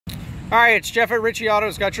Hi, it's Jeff at Ritchie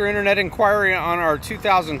Autos. Got your internet inquiry on our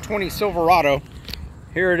 2020 Silverado.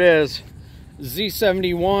 Here it is,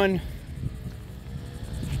 Z71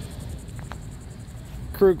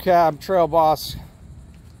 crew cab, trail boss,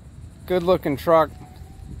 good looking truck.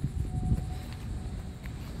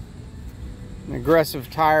 An aggressive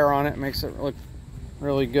tire on it makes it look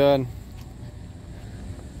really good.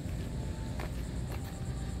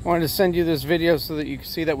 I wanted to send you this video so that you can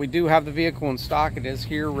see that we do have the vehicle in stock. It is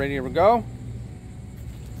here, ready to go.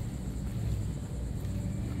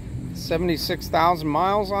 76,000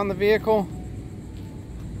 miles on the vehicle.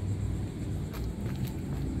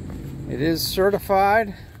 It is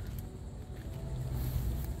certified.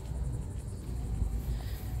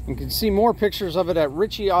 You can see more pictures of it at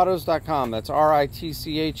ritchieautos.com. That's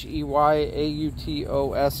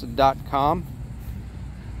RITCHEYAUTOS.com.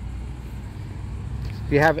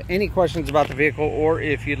 If you have any questions about the vehicle, or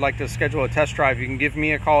if you'd like to schedule a test drive, you can give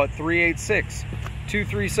me a call at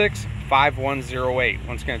 386-236-5108.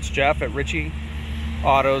 Once again, it's Jeff at Ritchie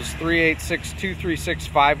Autos,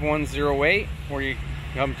 386-236-5108, or you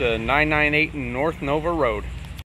come to 998 North Nova Road.